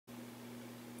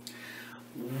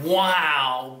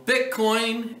Wow,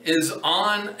 Bitcoin is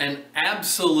on an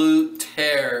absolute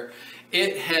tear.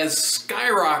 It has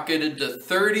skyrocketed to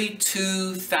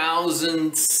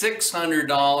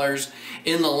 $32,600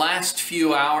 in the last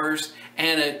few hours,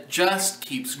 and it just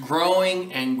keeps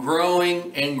growing and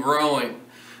growing and growing.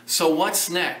 So what's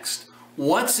next?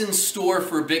 What's in store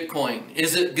for Bitcoin?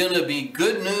 Is it going to be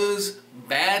good news,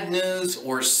 bad news,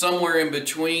 or somewhere in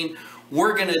between?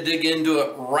 We're going to dig into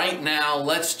it right now.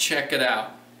 Let's check it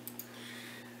out.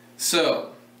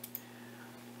 So,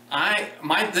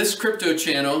 this crypto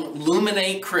channel,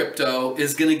 Luminate Crypto,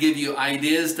 is going to give you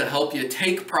ideas to help you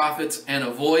take profits and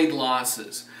avoid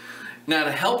losses. Now,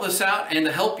 to help us out and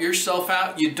to help yourself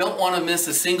out, you don't want to miss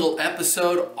a single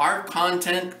episode. Our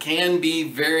content can be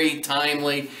very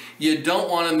timely. You don't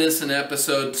want to miss an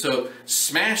episode, so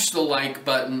smash the like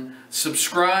button,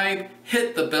 subscribe,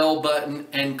 hit the bell button,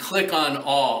 and click on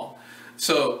all.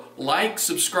 So, like,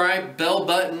 subscribe, bell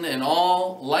button, and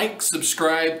all. Like,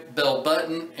 subscribe, bell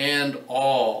button, and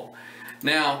all.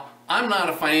 Now, I'm not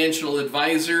a financial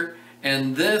advisor,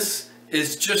 and this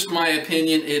is just my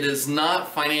opinion. It is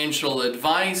not financial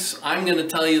advice. I'm going to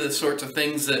tell you the sorts of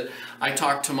things that I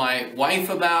talk to my wife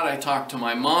about, I talk to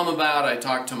my mom about, I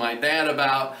talk to my dad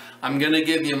about. I'm going to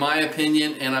give you my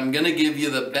opinion, and I'm going to give you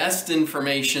the best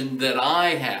information that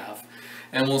I have,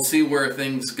 and we'll see where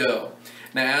things go.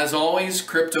 Now, as always,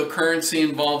 cryptocurrency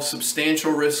involves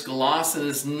substantial risk of loss and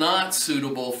is not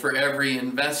suitable for every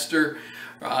investor.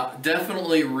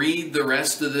 Definitely read the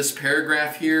rest of this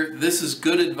paragraph here. This is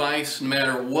good advice no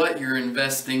matter what you're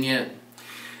investing in.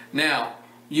 Now,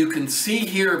 you can see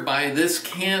here by this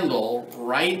candle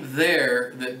right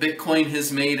there that Bitcoin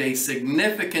has made a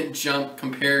significant jump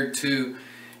compared to,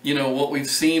 what we've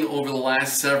seen over the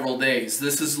last several days.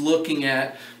 This is looking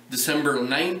at December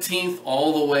 19th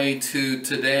all the way to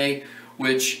today,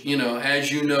 which,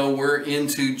 as you know, we're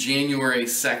into January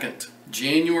 2nd.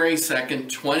 January 2nd,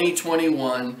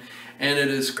 2021, and it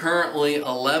is currently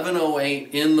 11:08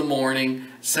 in the morning,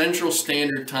 Central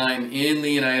Standard Time in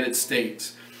the United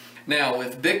States. Now,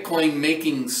 with Bitcoin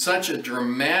making such a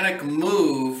dramatic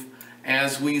move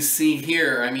as we see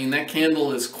here, I mean, that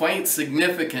candle is quite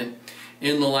significant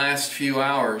in the last few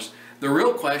hours. The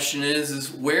real question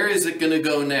is where is it going to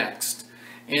go next?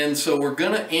 And so we're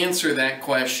going to answer that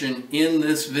question in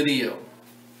this video.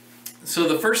 So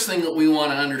the first thing that we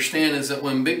want to understand is that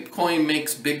when Bitcoin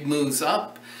makes big moves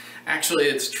up, actually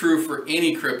it's true for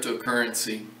any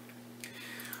cryptocurrency.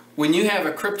 When you have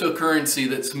a cryptocurrency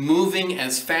that's moving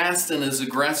as fast and as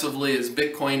aggressively as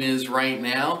Bitcoin is right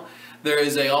now, there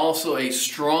is also a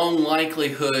strong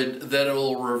likelihood that it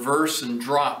will reverse and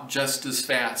drop just as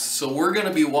fast. So we're going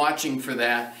to be watching for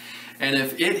that. And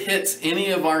if it hits any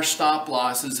of our stop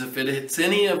losses, if it hits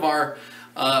any of our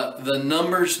the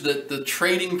numbers that the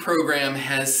trading program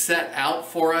has set out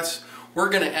for us, we're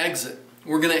going to exit.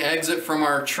 We're going to exit from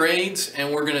our trades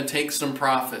and we're going to take some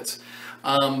profits.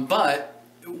 But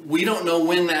we don't know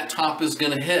when that top is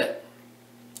going to hit.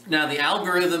 Now, the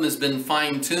algorithm has been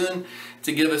fine-tuned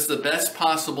to give us the best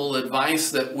possible advice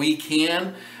that we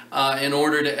can in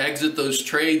order to exit those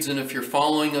trades. And if you're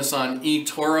following us on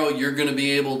eToro, you're going to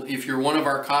be able, if you're one of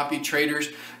our copy traders,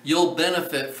 you'll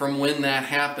benefit from when that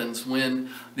happens, when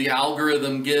the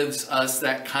algorithm gives us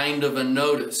that kind of a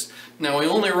notice. Now, we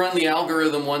only run the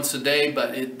algorithm once a day,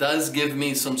 but it does give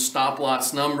me some stop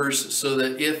loss numbers so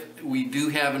that if we do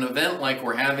have an event like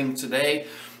we're having today,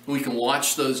 we can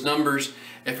watch those numbers.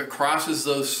 If it crosses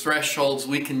those thresholds,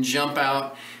 we can jump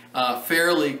out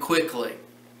fairly quickly.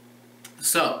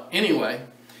 So anyway,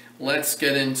 let's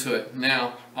get into it.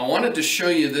 Now, I wanted to show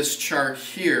you this chart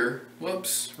here.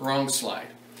 Whoops, wrong slide.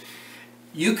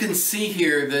 You can see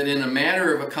here that in a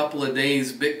matter of a couple of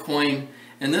days, Bitcoin,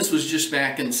 and this was just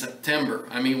back in September.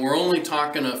 I mean, we're only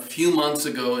talking a few months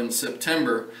ago in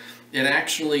September, it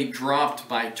actually dropped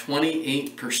by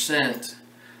 28%.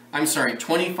 I'm sorry,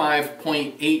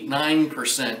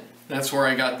 25.89%. That's where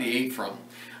I got the 8 from.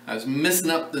 I was missing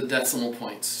up the decimal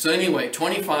points. So anyway,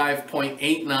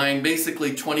 25.89,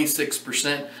 basically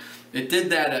 26%. It did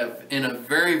that in a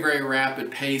very, very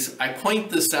rapid pace. I point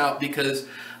this out because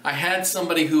I had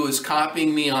somebody who was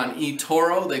copying me on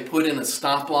eToro. They put in a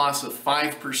stop loss of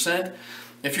 5%.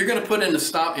 If you're going to put in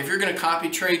if you're going to copy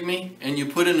trade me and you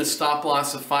put in a stop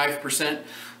loss of 5%,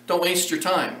 don't waste your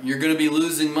time. You're going to be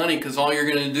losing money because all you're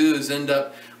going to do is end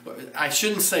up, I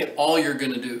shouldn't say all you're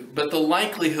going to do, but the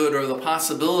likelihood or the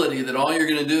possibility that all you're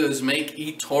going to do is make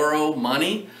eToro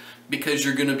money, because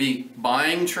you're going to be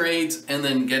buying trades and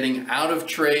then getting out of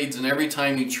trades, and every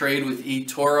time you trade with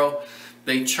eToro,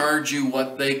 they charge you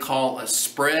what they call a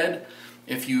spread.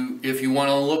 If you want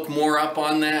to look more up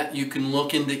on that, you can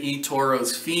look into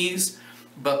eToro's fees.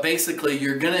 But basically,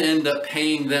 you're going to end up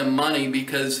paying them money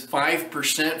because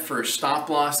 5% for a stop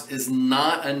loss is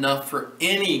not enough for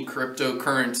any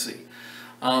cryptocurrency.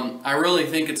 I really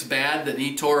think it's bad that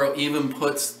eToro even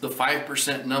puts the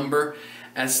 5% number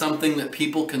as something that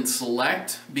people can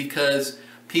select, because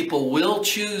people will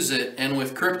choose it, and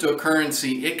with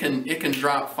cryptocurrency, it can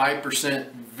drop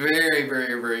 5% very,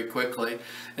 very, very quickly.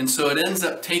 And so it ends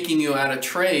up taking you out of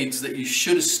trades that you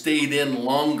should have stayed in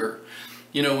longer.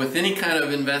 You know, with any kind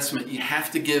of investment, you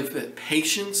have to give it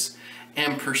patience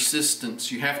and persistence.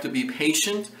 You have to be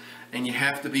patient and you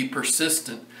have to be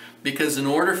persistent, because in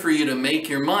order for you to make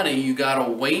your money, you got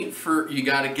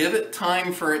to give it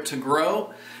time for it to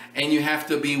grow, and you have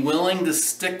to be willing to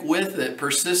stick with it.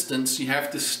 Persistence, you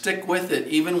have to stick with it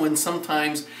even when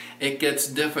sometimes it gets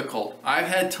difficult. I've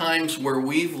had times where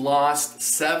we've lost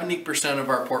 70% of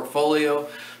our portfolio,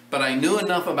 but I knew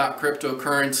enough about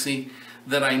cryptocurrency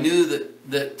that I knew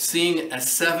that seeing a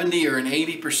 70 or an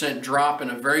 80% drop in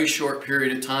a very short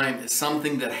period of time is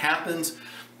something that happens,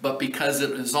 but because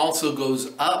it also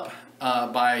goes up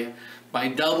by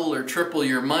double or triple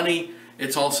your money,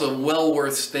 it's also well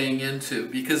worth staying into.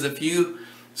 Because if you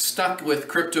stuck with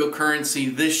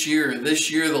cryptocurrency this year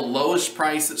the lowest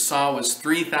price it saw was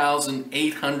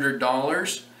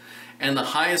 $3,800, and the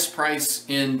highest price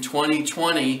in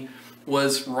 2020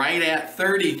 was right at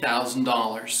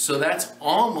 $30,000. So that's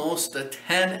almost a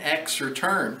 10x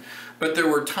return. But there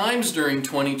were times during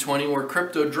 2020 where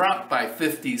crypto dropped by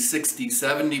 50, 60,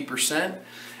 70%.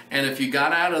 And if you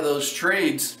got out of those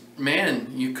trades,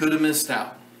 man, you could have missed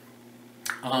out.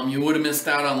 You would have missed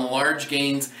out on the large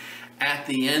gains at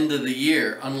the end of the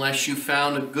year unless you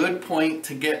found a good point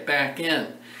to get back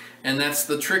in. And that's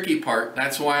the tricky part.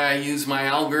 That's why I use my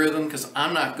algorithm, because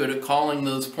I'm not good at calling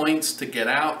those points to get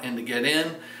out and to get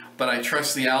in, but I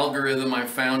trust the algorithm. I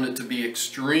found it to be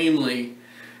extremely,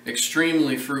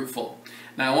 extremely fruitful.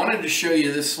 Now I wanted to show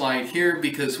you this slide here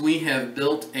because we have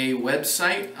built a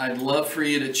website. I'd love for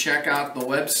you to check out the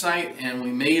website, and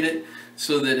we made it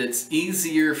so that it's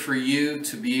easier for you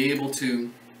to be able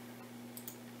to,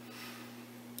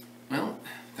 well,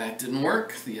 that didn't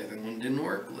work. The other one didn't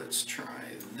work. Let's try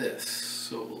this.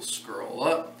 So we'll scroll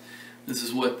up. This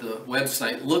is what the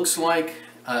website looks like.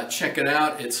 Check it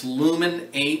out. It's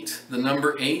lumen8, the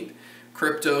number 8,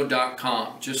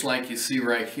 crypto.com, just like you see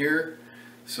right here.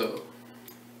 So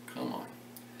come on.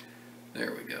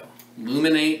 There we go.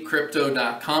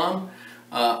 lumen8crypto.com.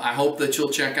 I hope that you'll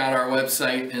check out our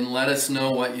website and let us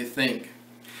know what you think.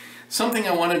 Something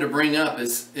I wanted to bring up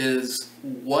is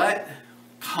what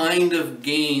kind of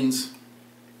gains.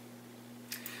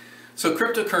 So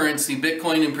cryptocurrency,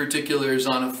 Bitcoin in particular, is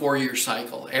on a 4-year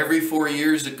cycle. Every 4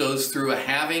 years it goes through a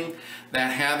halving.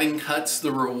 That halving cuts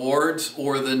the rewards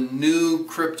or the new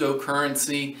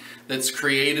cryptocurrency that's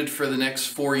created for the next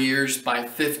 4 years by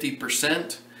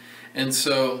 50%. And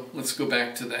so let's go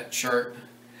back to that chart.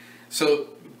 So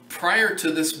prior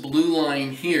to this blue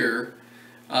line here,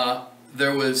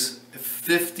 there was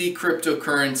 50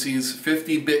 cryptocurrencies,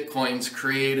 50 Bitcoins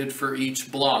created for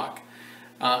each block.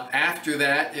 After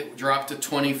that, it dropped to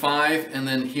 25, and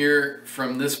then here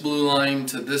from this blue line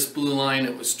to this blue line,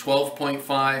 it was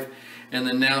 12.5, and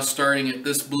then now starting at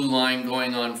this blue line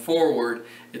going on forward,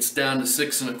 it's down to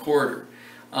 6.25.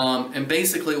 And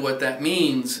basically what that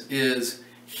means is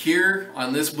here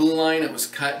on this blue line, it was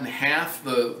cut in half.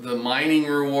 The mining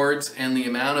rewards and the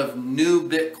amount of new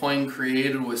Bitcoin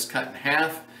created was cut in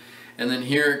half. And then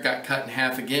here it got cut in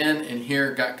half again, and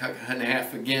here it got cut in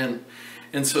half again.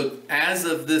 And so as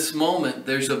of this moment,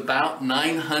 there's about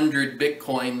 900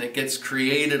 Bitcoin that gets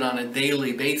created on a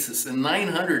daily basis. And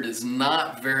 900 is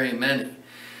not very many.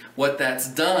 What that's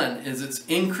done is it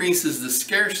increases the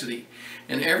scarcity.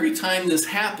 And every time this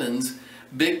happens,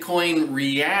 Bitcoin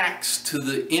reacts to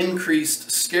the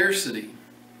increased scarcity.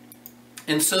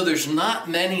 And so there's not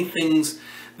many things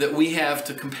that we have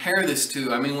to compare this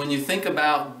to. I mean, when you think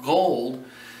about gold,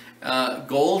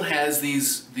 gold has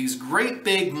these great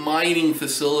big mining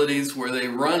facilities where they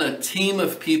run a team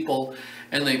of people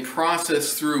and they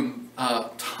process through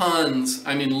tons,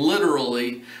 I mean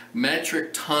literally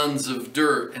metric tons of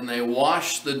dirt, and they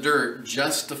wash the dirt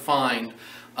just to find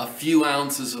a few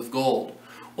ounces of gold.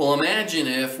 Well, imagine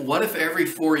what if every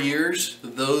 4 years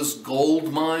those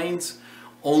gold mines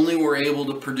only were able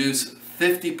to produce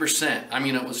 50%. I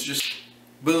mean, it was just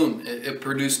boom, it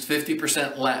produced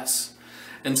 50% less.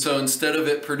 And so instead of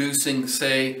it producing,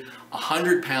 say,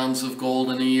 100 pounds of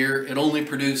gold in a year, it only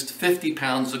produced 50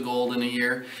 pounds of gold in a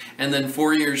year. And then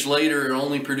 4 years later, it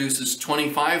only produces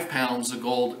 25 pounds of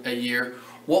gold a year.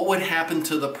 what would happen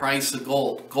to the price of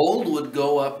gold? Gold would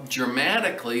go up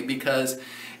dramatically because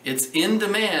it's in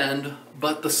demand,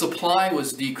 but the supply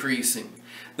was decreasing.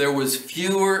 There was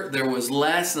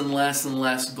less and less and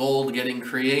less gold getting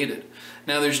created.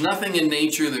 Now, there's nothing in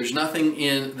nature, there's nothing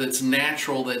that's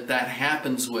natural that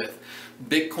happens with.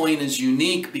 Bitcoin is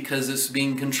unique because it's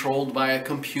being controlled by a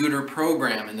computer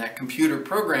program, and that computer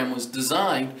program was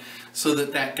designed so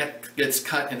that gets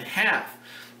cut in half.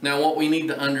 Now, what we need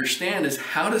to understand is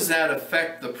how does that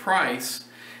affect the price?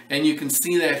 And you can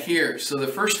see that here. So the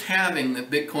first halving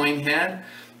that Bitcoin had,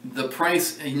 the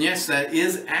price, and yes, that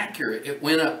is accurate. It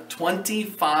went up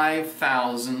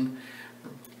 25,000.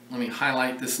 Let me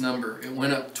highlight this number. It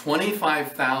went up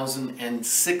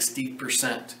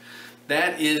 25,060%.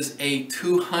 That is a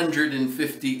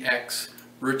 250x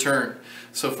return.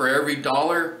 So for every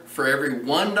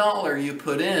 $1 you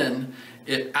put in,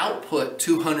 it output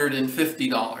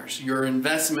 $250. Your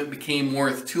investment became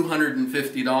worth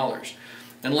 $250.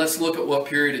 And let's look at what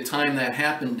period of time that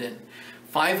happened in.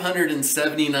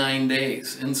 579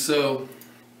 days. And so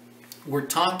we're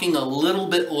talking a little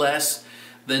bit less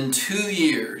than 2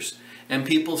 years, and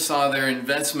people saw their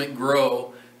investment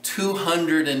grow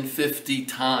 250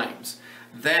 times.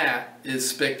 That is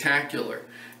spectacular.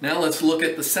 Now let's look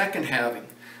at the second halving.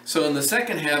 So in the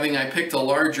second halving, I picked a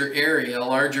larger area, a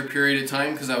larger period of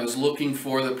time, because I was looking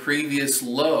for the previous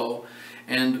low.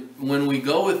 And when we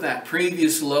go with that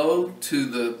previous low to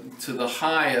the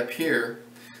high up here,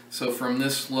 so from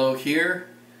this low here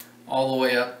all the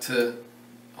way up,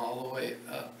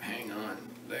 hang on,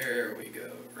 there we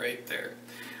go, right there,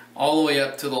 all the way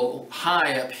up to the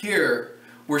high up here,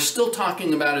 we're still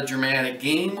talking about a dramatic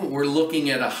gain. We're looking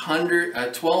at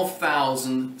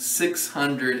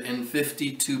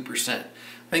 12,652%.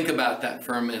 Think about that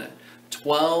for a minute.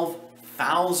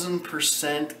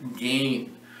 12,000%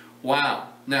 gain. Wow.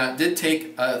 Now, it did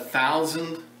take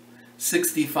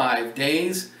 1,065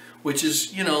 days, which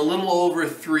is, a little over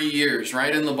 3 years,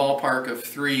 right in the ballpark of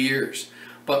 3 years.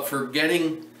 But for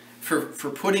putting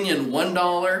in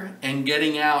 $1 and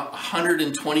getting out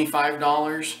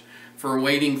 $125 for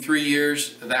waiting 3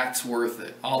 years, that's worth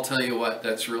it. I'll tell you what,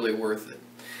 that's really worth it.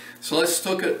 So let's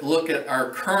look at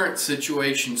our current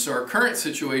situation. So our current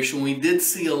situation, we did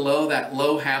see a low. That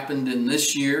low happened in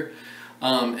this year.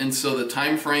 And so the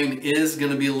time frame is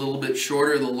going to be a little bit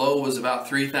shorter. The low was about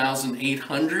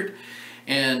 3,800.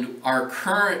 And our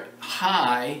current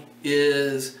high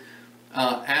is,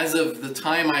 as of the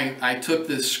time I took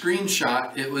this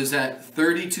screenshot, it was at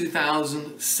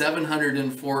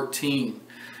 32,714.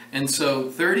 And so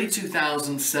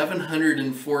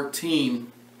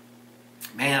 32,714,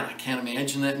 man, I can't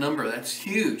imagine that number. That's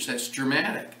huge. That's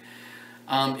dramatic.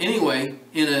 Anyway,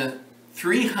 in a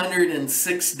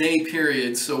 306-day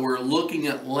period, so we're looking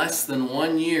at less than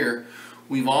 1 year,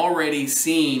 we've already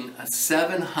seen a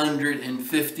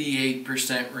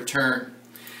 758% return.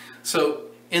 So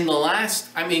in the last,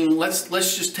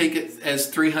 let's just take it as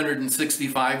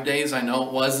 365 days. I know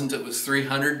it wasn't, it was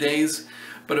 300 days.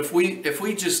 But if we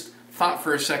just thought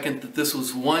for a second that this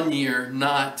was 1 year,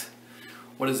 not,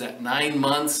 9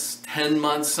 months, 10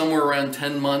 months, somewhere around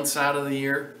 10 months out of the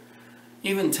year,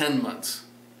 even 10 months.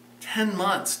 10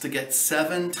 months to get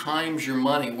 7 times your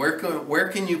money. Where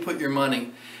can you put your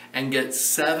money and get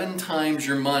 7 times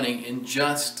your money in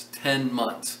just 10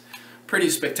 months? Pretty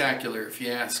spectacular if you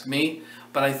ask me.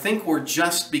 But I think we're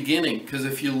just beginning, because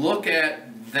if you look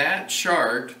at that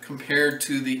chart compared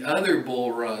to the other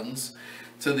bull runs,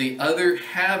 to the other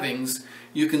halvings,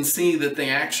 you can see that they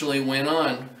actually went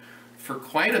on for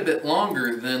quite a bit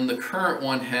longer than the current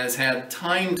one has had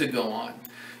time to go on.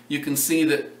 You can see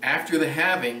that after the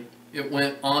halving, it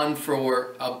went on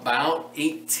for about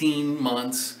 18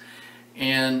 months.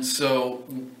 And so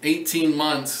 18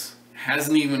 months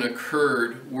hasn't even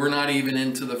occurred. We're not even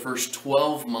into the first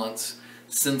 12 months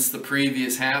since the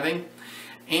previous halving.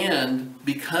 And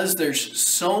because there's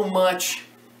so much,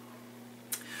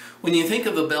 when you think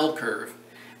of a bell curve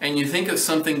and you think of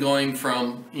something going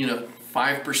from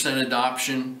 5%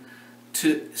 adoption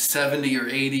to 70 or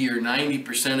 80 or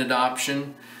 90%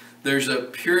 adoption, there's a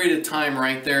period of time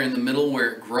right there in the middle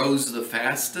where it grows the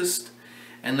fastest,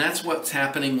 and that's what's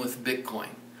happening with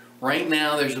Bitcoin. Right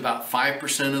now there's about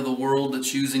 5% of the world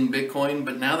that's using Bitcoin,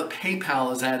 but now that PayPal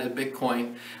has added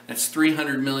Bitcoin, that's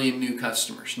 300 million new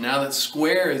customers. Now that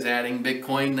Square is adding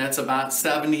Bitcoin, that's about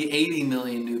 70, 80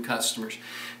 million new customers.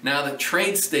 Now that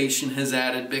TradeStation has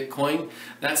added Bitcoin,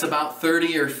 that's about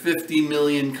 30 or 50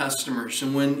 million customers.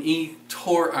 And when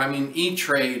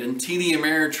E-Trade and TD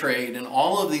Ameritrade and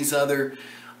all of these other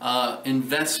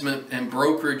investment and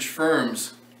brokerage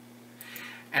firms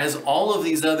as all of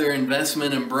these other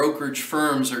investment and brokerage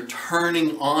firms are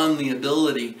turning on the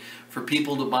ability for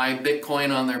people to buy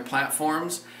Bitcoin on their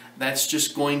platforms, that's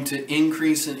just going to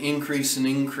increase and increase and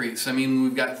increase. I mean,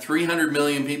 we've got 300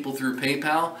 million people through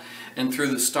PayPal, and through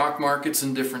the stock markets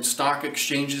and different stock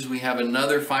exchanges, we have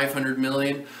another 500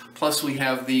 million. Plus we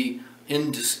have the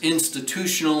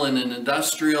institutional and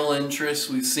industrial interests.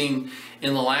 We've seen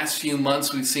in the last few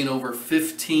months, we've seen over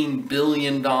 $15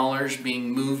 billion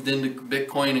being moved into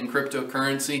Bitcoin and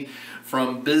cryptocurrency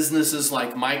from businesses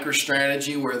like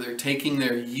MicroStrategy, where they're taking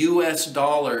their US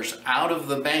dollars out of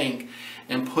the bank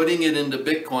and putting it into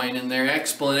Bitcoin. And their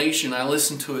explanation, I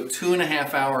listened to a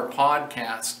 2.5-hour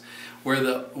podcast where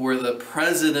the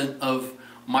president of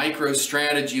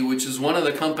MicroStrategy, which is one of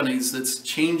the companies that's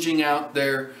changing out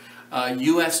their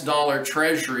US dollar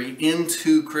treasury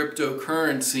into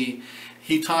cryptocurrency,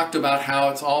 he talked about how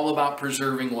it's all about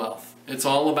preserving wealth. It's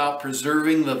all about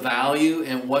preserving the value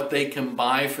and what they can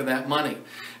buy for that money.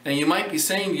 Now you might be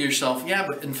saying to yourself, yeah,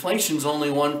 but inflation's only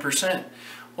 1%.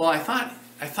 Well, I thought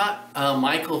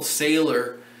Michael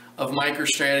Saylor of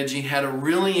MicroStrategy had a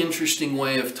really interesting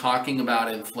way of talking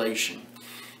about inflation.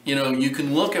 You know, you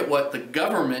can look at what the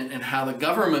government and how the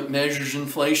government measures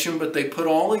inflation, but they put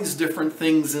all these different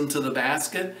things into the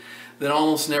basket that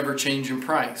almost never change in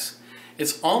price.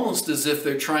 It's almost as if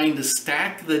they're trying to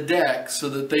stack the deck so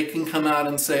that they can come out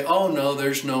and say, oh no,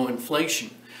 there's no inflation.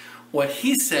 What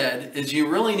he said is you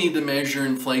really need to measure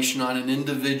inflation on an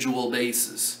individual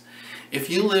basis. If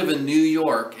you live in New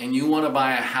York and you want to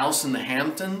buy a house in the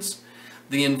Hamptons,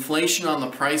 the inflation on the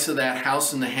price of that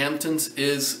house in the Hamptons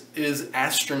is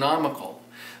astronomical.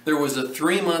 There was a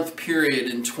 3-month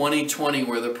period in 2020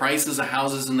 where the prices of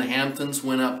houses in the Hamptons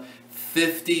went up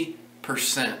 50%.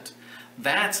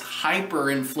 That's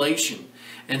hyperinflation.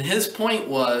 And his point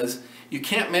was, you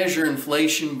can't measure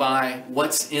inflation by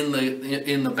what's in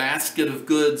the basket of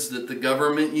goods that the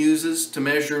government uses to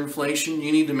measure inflation.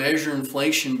 You need to measure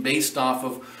inflation based off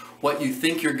of what you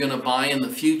think you're going to buy in the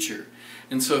future.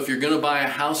 And so if you're going to buy a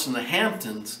house in the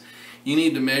Hamptons, you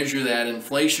need to measure that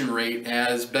inflation rate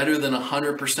as better than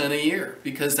 100% a year,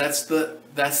 because that's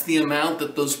the amount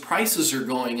that those prices are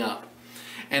going up.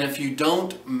 And if you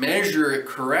don't measure it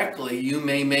correctly, you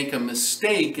may make a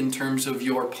mistake in terms of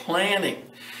your planning.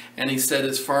 And he said,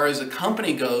 as far as a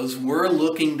company goes, we're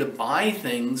looking to buy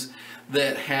things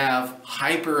that have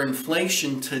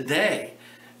hyperinflation today.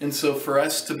 And so for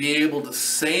us to be able to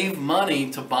save money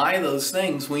to buy those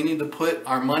things, we need to put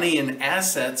our money in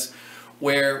assets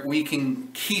where we can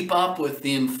keep up with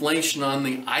the inflation on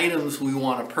the items we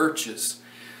want to purchase.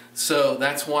 So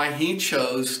that's why he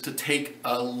chose to take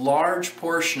a large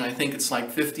portion, I think it's like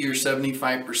 50 or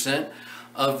 75%,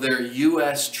 of their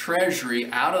U.S. Treasury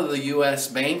out of the U.S.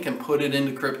 bank and put it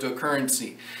into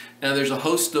cryptocurrency. Now there's a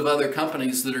host of other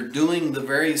companies that are doing the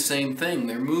very same thing.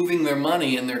 They're moving their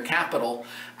money and their capital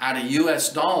out of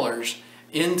U.S. dollars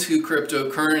into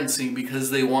cryptocurrency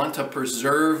because they want to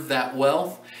preserve that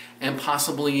wealth and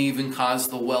possibly even cause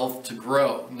the wealth to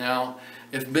grow. Now,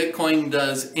 if Bitcoin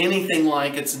does anything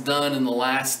like it's done in the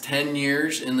last 10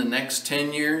 years, in the next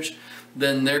 10 years,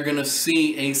 then they're going to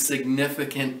see a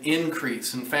significant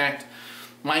increase. In fact,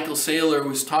 Michael Saylor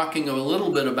was talking a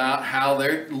little bit about how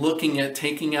they're looking at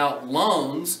taking out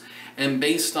loans, and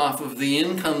based off of the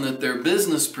income that their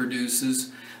business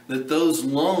produces, that those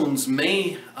loans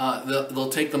may, they'll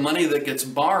take the money that gets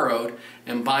borrowed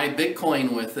and buy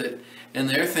Bitcoin with it, and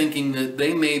they're thinking that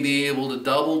they may be able to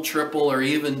double, triple, or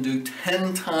even do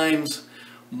 10 times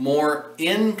more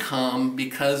income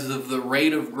because of the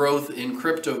rate of growth in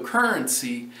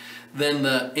cryptocurrency than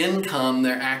the income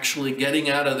they're actually getting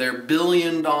out of their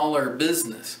billion-dollar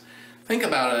business. Think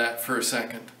about that for a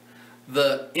second.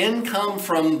 The income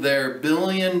from their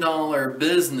billion-dollar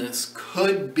business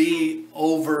could be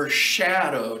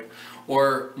overshadowed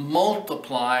or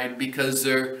multiplied because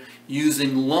they're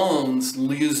using loans,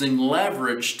 using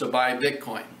leverage to buy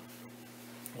Bitcoin.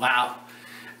 Wow.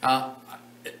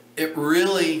 It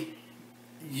really,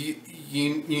 you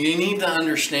need to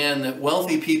understand that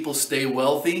wealthy people stay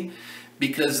wealthy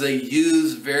because they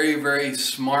use very, very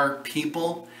smart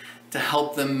people to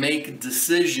help them make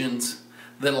decisions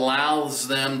that allows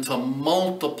them to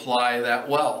multiply that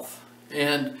wealth.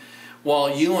 And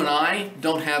while you and I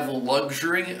don't have the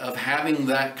luxury of having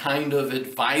that kind of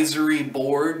advisory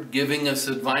board giving us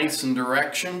advice and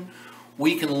direction,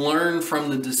 we can learn from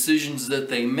the decisions that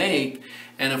they make.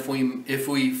 And if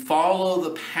we follow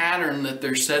the pattern that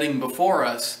they're setting before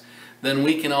us, then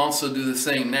we can also do the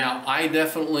same. Now, I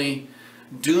definitely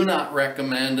do not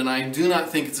recommend, and I do not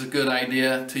think it's a good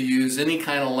idea to use any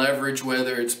kind of leverage,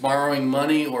 whether it's borrowing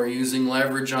money or using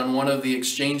leverage on one of the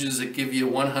exchanges that give you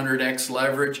 100x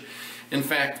leverage. In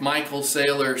fact, Michael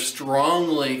Saylor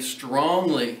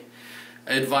strongly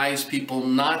advise people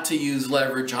not to use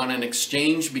leverage on an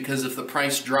exchange, because if the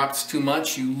price drops too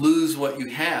much, you lose what you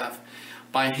have.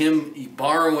 By him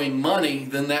borrowing money,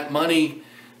 then that money,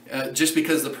 just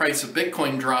because the price of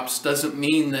Bitcoin drops doesn't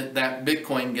mean that that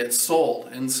Bitcoin gets sold.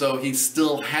 And so he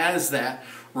still has that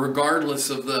regardless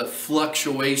of the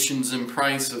fluctuations in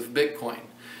price of Bitcoin.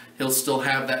 He'll still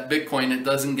have that Bitcoin. It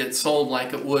doesn't get sold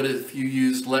like it would if you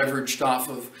used leveraged off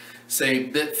of, say,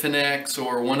 Bitfinex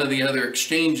or one of the other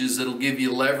exchanges that'll give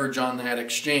you leverage on that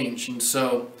exchange. And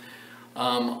so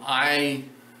I've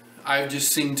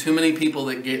just seen too many people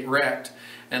that get wrecked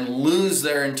and lose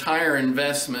their entire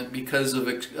investment because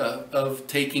of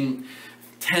taking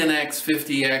 10x,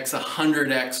 50x,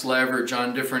 100x leverage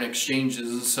on different exchanges.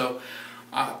 And so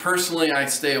personally, I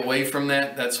stay away from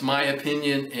that. That's my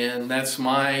opinion, and that's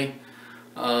my,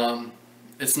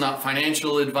 it's not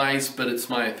financial advice, but it's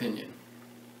my opinion.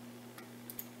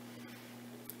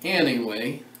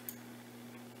 Anyway,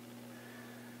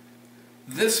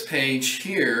 this page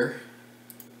here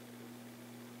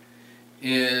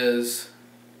is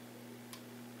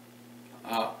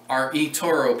our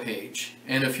eToro page,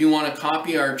 and if you want to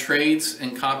copy our trades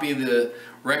and copy the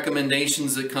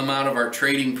recommendations that come out of our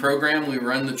trading program, we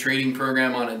run the trading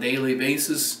program on a daily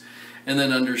basis, and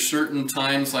then under certain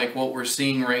times like what we're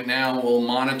seeing right now, we'll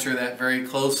monitor that very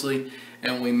closely,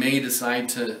 and we may decide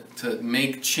to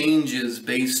make changes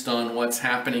based on what's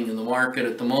happening in the market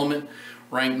at the moment.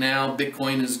 Right now,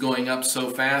 Bitcoin is going up so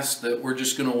fast that we're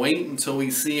just going to wait until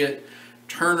we see it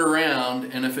turn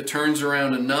around, and if it turns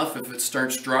around enough, if it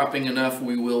starts dropping enough,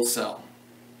 we will sell.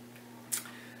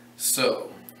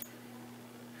 So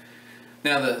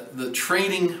now the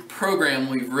trading program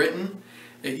we've written,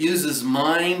 it uses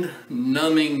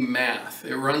mind-numbing math.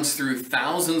 It runs through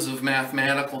thousands of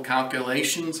mathematical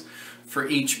calculations for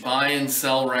each buy and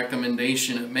sell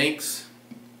recommendation it makes,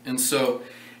 and so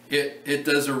it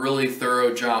does a really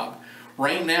thorough job.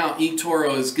 Right now,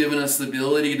 eToro has given us the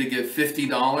ability to give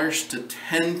 $50 to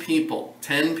 10 people.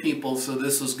 10 people, so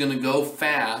this is going to go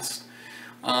fast.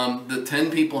 The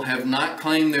 10 people have not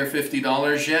claimed their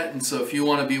 $50 yet, and so if you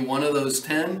want to be one of those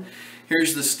 10,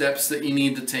 here's the steps that you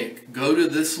need to take. Go to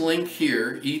this link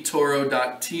here,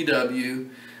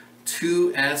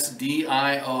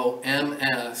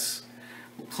 etoro.tw2sdioms.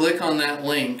 Click on that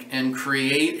link and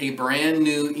create a brand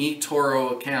new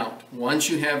eToro account. Once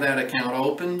you have that account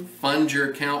open, fund your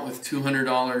account with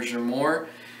 $200 or more,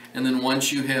 and then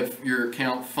once you have your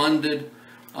account funded,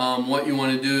 what you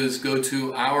want to do is go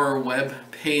to our web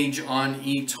page on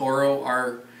eToro,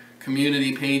 our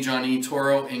community page on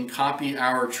eToro, and copy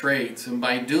our trades. And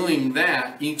by doing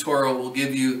that, eToro will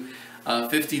give you a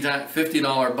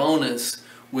 $50 bonus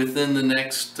within the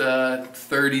next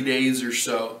 30 days or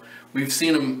so. We've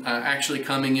seen them actually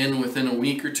coming in within a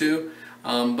week or two,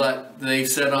 but they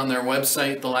said on their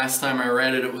website, the last time I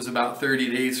read it, it was about 30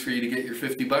 days for you to get your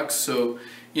 50 bucks. So,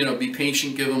 you know, be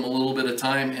patient, give them a little bit of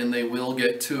time, and they will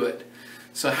get to it.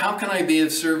 So how can I be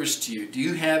of service to you? Do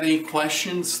you have any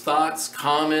questions, thoughts,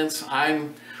 comments?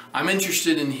 I'm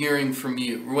interested in hearing from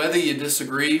you. Whether you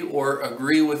disagree or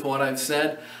agree with what I've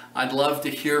said, I'd love to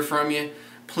hear from you.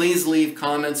 Please leave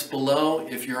comments below.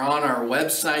 If you're on our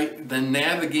website, then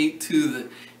navigate to the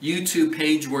YouTube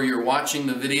page where you're watching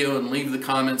the video and leave the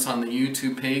comments on the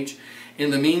YouTube page. In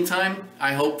the meantime,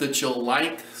 I hope that you'll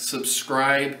like,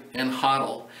 subscribe, and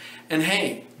hodl. And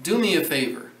hey, do me a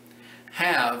favor.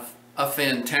 Have a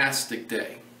fantastic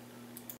day.